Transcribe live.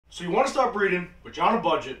So you want to start breeding, but you're on a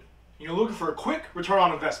budget, and you're looking for a quick return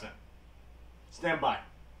on investment. Stand by.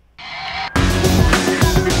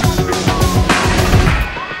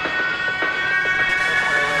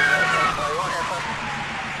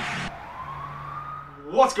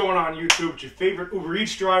 What's going on YouTube? It's your favorite Uber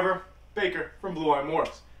Eats driver, Baker from Blue Eye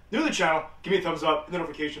Morphs. New to the channel, give me a thumbs up, hit the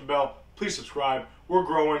notification bell, please subscribe. We're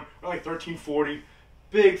growing, we're like 1340.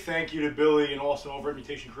 Big thank you to Billy and also over at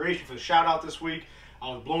Mutation Creation for the shout out this week. I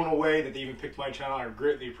was blown away that they even picked my channel. I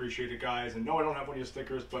greatly appreciate it, guys. And no, I don't have one of your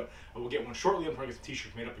stickers, but I will get one shortly. I'm trying to get some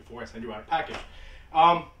t-shirts made up before I send you out a package.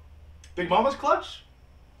 Big Mama's Clutch,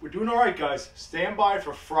 we're doing all right, guys. Stand by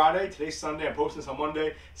for Friday. Today's Sunday. I'm posting this on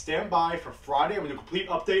Monday. Stand by for Friday. I'm going to do a complete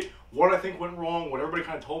update. What I think went wrong, what everybody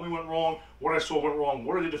kind of told me went wrong, what I saw went wrong,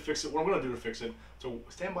 what I did to fix it, what I'm going to do to fix it. So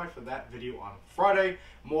stand by for that video on Friday.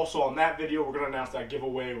 I'm also on that video, we're going to announce that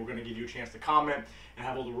giveaway. We're going to give you a chance to comment and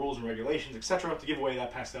have all the rules and regulations, etc. to give away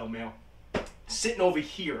that pastel male sitting over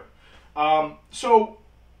here. So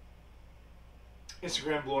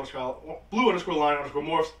Instagram,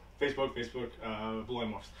 blue_line_morphs. Facebook, Blue Eye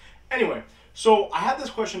Morphs. Anyway, so I had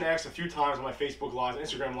this question asked a few times on my Facebook lives,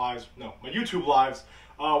 Instagram lives, no, my YouTube lives.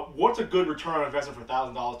 What's a good return on investment for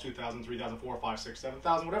 $1,000, $2,000, $3,000, $4,000, $5,000, $6,000,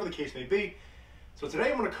 $7,000, whatever the case may be? So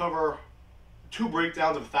today I'm going to cover two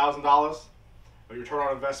breakdowns of $1,000, your return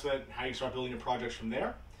on investment, how you start building your projects from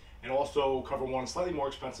there, and also cover one slightly more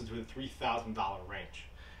expensive to the $3,000 range.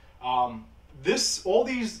 This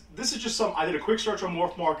is just some, I did a quick search on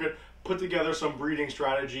Morph Market, put together some breeding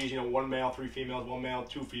strategies, you know, 1 male, 3 females, 1 male,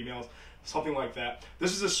 2 females, something like that.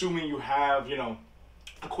 This is assuming you have, you know,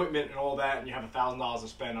 equipment and all that, and you have $1,000 to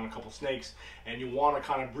spend on a couple snakes, and you want to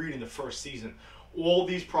kind of breed in the first season. All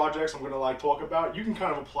these projects I'm going to talk about, you can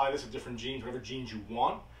kind of apply this to different genes, whatever genes you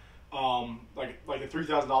want. Like the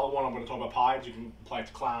 $3,000 one, I'm going to talk about pieds. You can apply it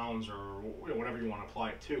to clowns or whatever you want to apply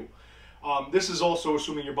it to. This is also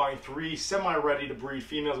assuming you're buying 3 semi-ready to breed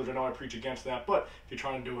females, which I know I preach against that, but if you're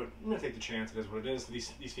trying to do it, I'm going to take the chance. It is what it is.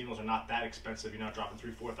 These females are not that expensive. You're not dropping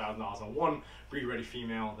 $3,000, $4,000 on one breed-ready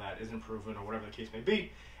female that isn't proven or whatever the case may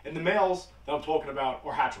be. And the males that I'm talking about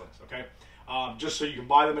are hatchlings, okay? Just so you can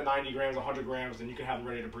buy them at 90 grams, 100 grams, and you can have them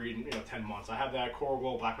ready to breed in 10 months. I have that Coral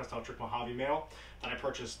Glow Black Pastel Trick Mojave male that I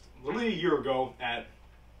purchased literally a year ago at,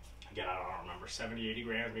 again, I don't remember, 70, 80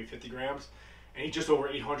 grams, maybe 50 grams. And he's just over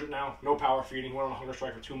 800 now, no power feeding, went on a hunger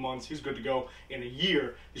strike for 2 months. He's good to go. In a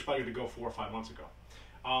year, he's probably good to go 4 or 5 months ago.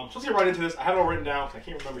 So let's get right into this. I have it all written down because I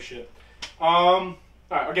can't remember shit. All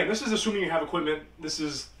right, again, this is assuming you have equipment. This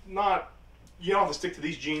is not, you don't have to stick to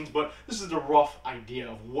these genes, but this is the rough idea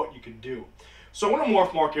of what you could do. So in a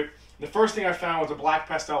Morph Market, the first thing I found was a black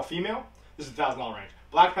pastel female. This is $1,000 range.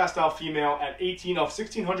 Black pastel female at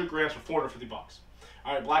 1,600 grams for 450 bucks.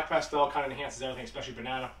 All right, black pastel kind of enhances everything, especially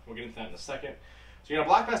banana. We'll get into that in a second. So you got a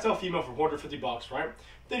black pastel female for 450 bucks, right?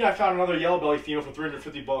 Then I found another yellow belly female for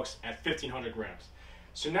 350 bucks at 1,500 grams.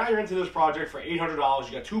 So now you're into this project for $800.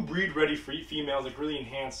 You got 2 breed-ready females that really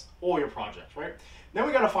enhance all your projects, right? Now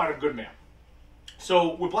we got to find a good male.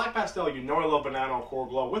 So with black pastel, you know I love banana or Coral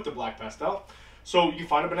Glow with the black pastel. So you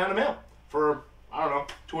find a banana male for, I don't know,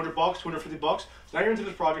 200 bucks, 250 bucks. So now you're into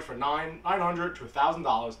this project for $900 to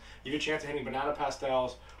 $1,000. You get a chance of hitting banana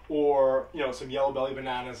pastels or, some yellow belly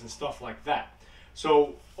bananas and stuff like that.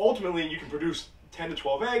 So ultimately you can produce 10 to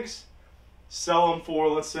 12 eggs, sell them for,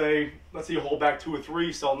 let's say you hold back 2 or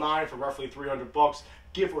 3, sell 9 for roughly 300 bucks,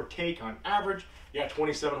 give or take on average. You got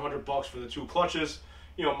 2,700 bucks for the 2 clutches,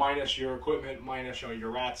 minus your equipment, minus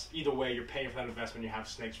your rats. Either way, you're paying for that investment. You have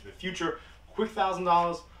snakes for the future. Quick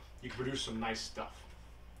 $1,000, you can produce some nice stuff.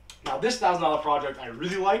 Now this $1,000 project I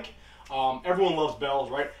really like. Everyone loves bells,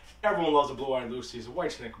 right? Everyone loves the blue-eyed Lucy's, a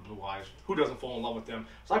white snake with blue eyes. Who doesn't fall in love with them?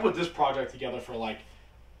 So I put this project together for like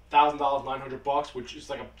 $1,000, 900 bucks, which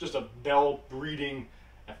is like just a bell breeding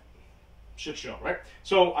shit show, right?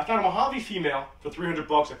 So I found a Mojave female for 300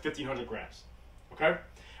 bucks at 1,500 grams. Okay?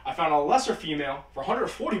 I found a lesser female for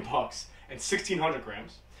 140 bucks and 1,600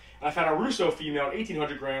 grams. And I found a Russo female at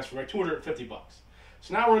 1,800 grams for like 250 bucks.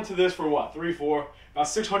 So now we're into this for what? 3, 4, about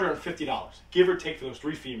 $650, give or take for those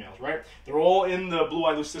 3 females, right? They're all in the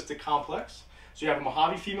blue-eyed leucistic complex. So you have a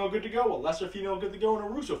Mojave female good to go, a lesser female good to go, and a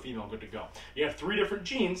Russo female good to go. You have 3 different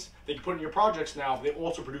genes that you put in your projects now. They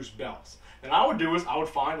also produce bells. And I would do is I would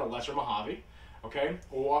find a lesser Mojave, okay?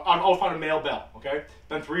 Or I would find a male bell, okay?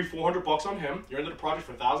 Then 300, 400 bucks on him. You're into the project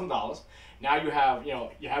for $1,000. Now you have,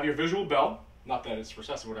 you have your visual bell. Not that it's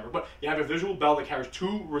recessive or whatever, but you have a visual bell that carries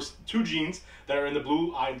two genes that are in the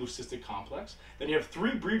blue-eyed leucistic complex. Then you have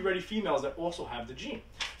 3 breed-ready females that also have the gene.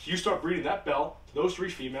 So you start breeding that bell to those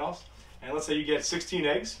 3 females, and let's say you get 16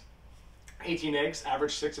 eggs, 18 eggs,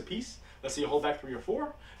 average 6 apiece. Let's say you hold back 3 or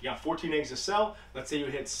 4. You got 14 eggs to sell. Let's say you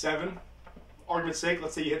hit 7. Argument's sake,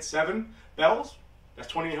 let's say you hit 7 bells.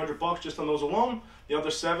 That's $2,800 just on those alone. The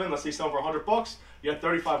other 7, let's say you sell them for $100. You got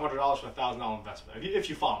 $3,500 for a $1,000 investment. If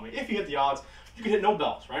you follow me, if you hit the odds, you can hit no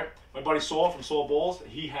bells, right? My buddy Saul from Saul Balls,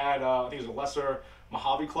 he had I think it was a lesser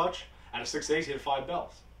Mojave clutch. Out of 6 eggs, he hit 5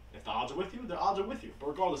 bells. If the odds are with you, the odds are with you. But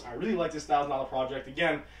regardless, I really like this $1,000 project.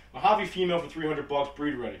 Again, Mojave female for $300,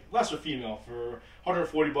 breed ready. Lesser female for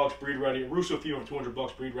 $140, breed ready. Russo female for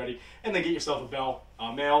 $200, breed ready. And then get yourself a bell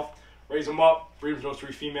male, raise them up, breed them to those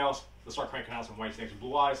 3 females. Let's start cranking out some white snakes with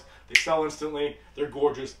blue eyes. They sell instantly. They're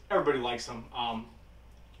gorgeous. Everybody likes them.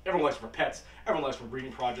 Everyone likes them for pets. Everyone likes them for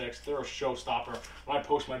breeding projects. They're a showstopper. When I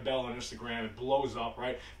post my bell on Instagram, it blows up,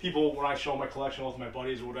 right? People, when I show my collection to my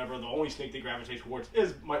buddies or whatever, the only snake they gravitate towards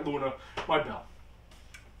is my Luna, my bell.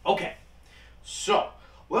 Okay, so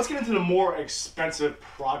let's get into the more expensive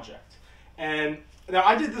project. And now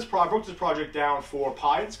I did this I broke this project down for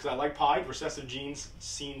pieds because I like pied. Recessive genes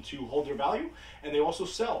seem to hold their value, and they also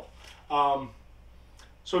sell.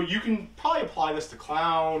 So you can probably apply this to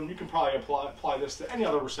clown. You can probably apply this to any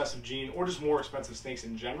other recessive gene or just more expensive snakes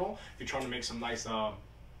in general if you're trying to make some nice...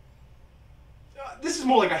 this is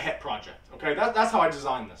more like a het project, okay? That's how I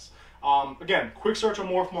designed this. Again, quick search on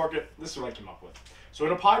Morph Market. This is what I came up with. So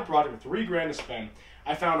in a pied project with $3 grand to spend,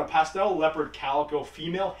 I found a pastel leopard calico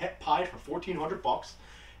female het pied for $1,400,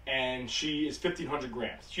 and she is 1,500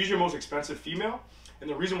 grams. She's your most expensive female. And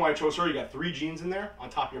the reason why I chose her, you got 3 genes in there on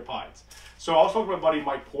top of your pieds. So I was talking to my buddy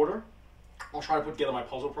Mike Porter. I'll try to put together my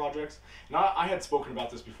puzzle projects. And I had spoken about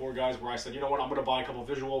this before, guys, where I said, you know what, I'm going to buy a couple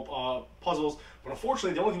visual puzzles. But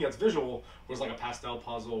unfortunately, the only thing that's visual was like a pastel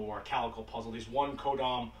puzzle or a calico puzzle. These 1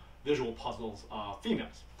 codom visual puzzles,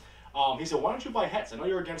 females. He said, why don't you buy hets? I know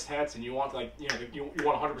you're against hets and you want you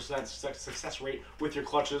want 100% success rate with your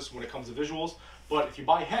clutches when it comes to visuals. But if you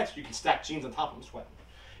buy hets, you can stack genes on top of them. Sweat.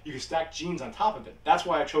 You can stack genes on top of it. That's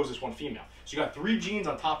why I chose this 1 female. So you got 3 genes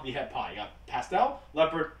on top of the het pie. You got pastel,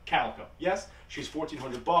 leopard, calico. Yes, she's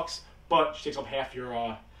 $1,400, but she takes up half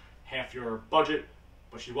your budget,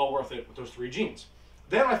 but she's well worth it with those 3 genes.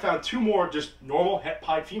 Then I found 2 more just normal het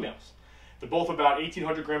pied females. They're both about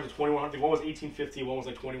 1,800 grams to 2,100. One was 1,850, one was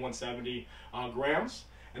like 2,170 grams,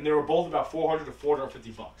 and they were both about $400 to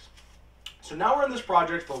 $450. So now we're in this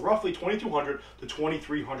project for roughly $2,200 to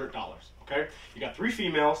 $2,300. Okay, you got 3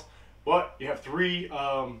 females, but you have 3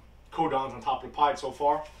 codons on top of the pied so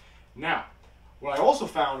far. Now, what I also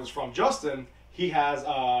found is from Justin. He has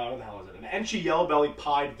what the hell is it? An Enchi yellow belly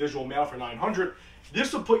pied visual male for $900.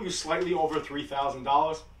 This will put you slightly over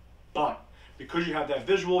 $3,000, but because you have that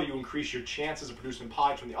visual, you increase your chances of producing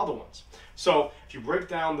pieds from the other ones. So if you break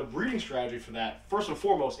down the breeding strategy for that, first and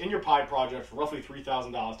foremost, in your pied project for roughly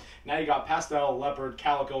 $3,000, now you got pastel, leopard,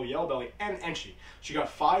 calico, yellow belly, and enchi. So you got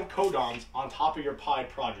 5 codons on top of your pied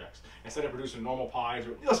projects instead of producing normal pieds.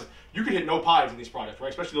 Listen, you can hit no pieds in these projects, right?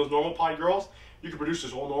 Especially those normal pied girls. You can produce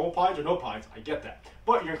just all normal pieds or no pieds. I get that.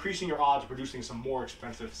 But you're increasing your odds of producing some more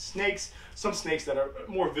expensive snakes, some snakes that are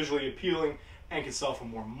more visually appealing and can sell for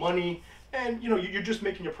more money. And, you know, you're just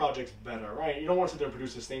making your projects better, right? You don't want to sit there and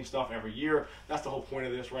produce the same stuff every year. That's the whole point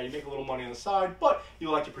of this, right? You make a little money on the side, but you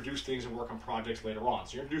like to produce things and work on projects later on.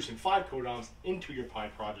 So you're introducing 5 codons into your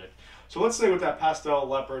pied project. So let's say with that pastel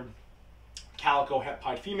leopard calico het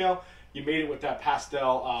pied female, you made it with that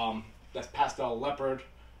pastel, leopard,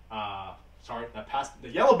 the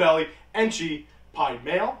yellow belly enchi pied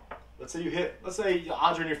male. Let's say the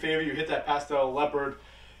odds are in your favor, you hit that pastel leopard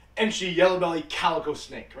enchi yellow belly calico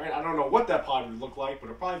snake, right? I don't know what that pod would look like, but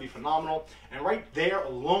it'll probably be phenomenal. And right there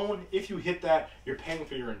alone, if you hit that, you're paying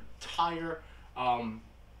for your entire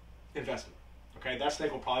investment. Okay, that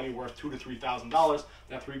snake will probably be worth $2,000 to $3,000.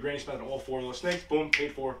 That $3 grand you spent on all 4 of those snakes, boom,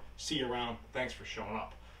 paid for. See you around. Thanks for showing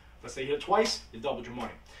up. Let's say you hit it twice, you doubled your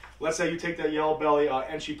money. Let's say you take that yellow belly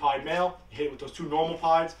enchi pied male, you hit it with those 2 normal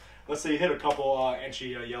pieds. Let's say you hit a couple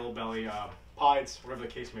enchi yellow belly pieds, whatever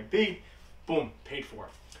the case may be. Boom, paid for.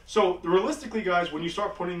 So realistically, guys, when you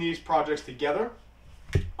start putting these projects together,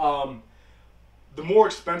 the more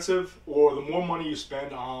expensive or the more money you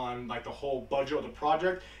spend on like the whole budget of the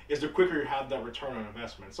project is the quicker you have that return on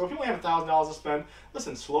investment. So if you only have $1,000 to spend,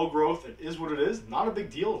 listen, slow growth, it is what it is. Not a big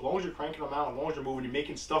deal as long as you're cranking them out, as long as you're moving, you're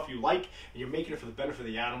making stuff you like, and you're making it for the benefit of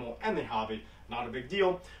the animal and the hobby. Not a big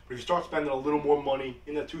deal. But if you start spending a little more money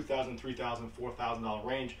in the $2,000, $3,000, $4,000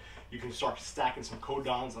 range, you can start stacking some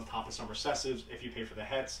codons on top of some recessives if you pay for the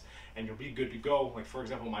hets, and you'll be good to go. Like for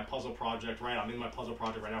example, my puzzle project, right? I'm in my puzzle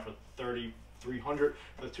project right now for $3,300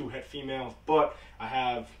 for the 2 het females, but I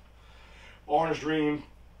have Orange Dream,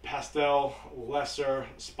 Pastel, Lesser,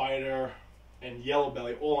 Spider, and Yellow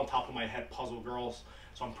Belly all on top of my het puzzle girls.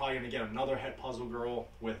 So I'm probably going to get another head puzzle girl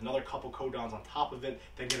with another couple codons on top of it,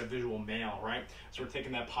 then get a visual male, right? So we're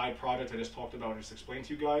taking that pie project I just talked about, just explained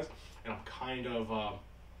to you guys, and I'm kind of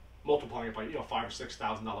multiplying it by, $5,000 or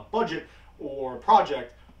 $6,000 budget or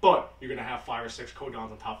project, but you're going to have 5 or 6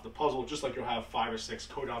 codons on top of the puzzle, just like you'll have 5 or 6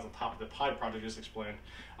 codons on top of the pie project I just explained.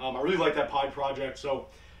 I really like that pie project. So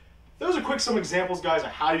those are some examples, guys, of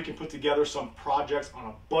how you can put together some projects on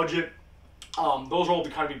a budget. Those are all to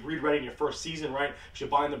kind of be breed ready in your first season, right? You're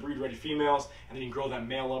buying the breed ready females, and then you can grow that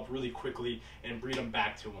male up really quickly and breed them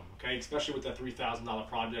back to them, okay? Especially with that $3,000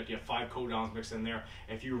 project, you have 5 codons mixed in there.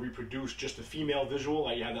 And if you reproduce just a female visual,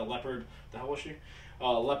 like you have that leopard, the hell was she?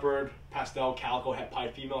 Leopard, pastel, calico, het pie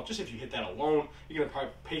female, just if you hit that alone, you're going to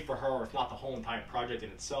probably pay for her, or if not the whole entire project in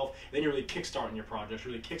itself. Then you're really kickstarting your project,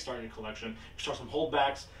 really kickstarting your collection. You start some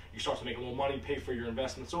holdbacks, you start to make a little money, pay for your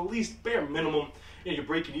investment. So at least bare minimum, you're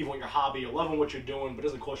breaking even with your hobby, you're loving what you're doing, but it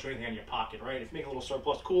doesn't cost you anything in your pocket, right? If you make a little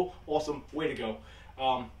surplus, cool, awesome, way to go.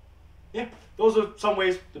 Yeah, those are some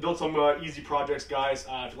ways to build some easy projects, guys.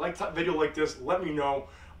 If you like a video like this, let me know.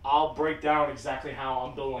 I'll break down exactly how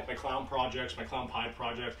I'm building like my clown projects, my clown pie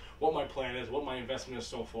projects, what my plan is, what my investment is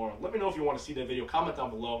so far. Let me know if you want to see that video. Comment down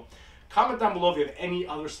below. Comment down below if you have any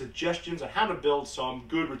other suggestions on how to build some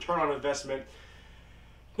good return on investment.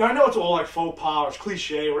 Now, I know it's all like faux pas or it's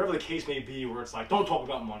cliche, whatever the case may be, where it's like, don't talk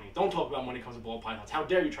about money. Don't talk about money when it comes to ball pythons. How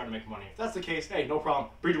dare you try to make money? If that's the case, hey, no problem.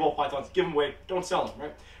 Breed your ball pythons, give them away, don't sell them,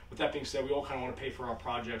 right? With that being said, we all kind of want to pay for our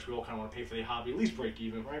projects. We all kind of want to pay for the hobby, at least break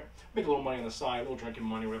even, right? Make a little money on the side, a little drinking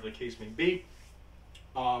money, whatever the case may be.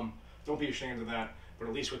 Don't be ashamed of that. But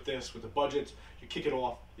at least with this, with the budgets, you kick it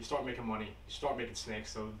off, you start making money, you start making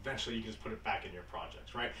snakes, so eventually you can just put it back in your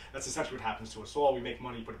projects, right? That's essentially what happens to us all. We make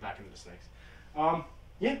money, put it back into the snakes.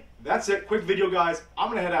 Yeah, that's it. Quick video, guys. I'm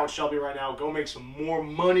going to head out with Shelby right now, go make some more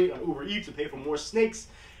money on Uber Eats to pay for more snakes.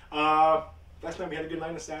 Last night we had a good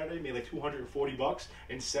night on Saturday, made like $240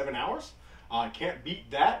 in 7 hours. Can't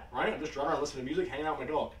beat that, right? I'm just driving around listening to music, hanging out with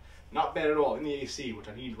my dog. Not bad at all, in the AC, which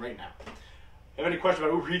I need right now. If you have any questions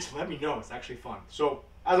about Uber Eats, let me know. It's actually fun. So,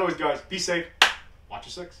 as always, guys, be safe. Watch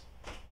your six.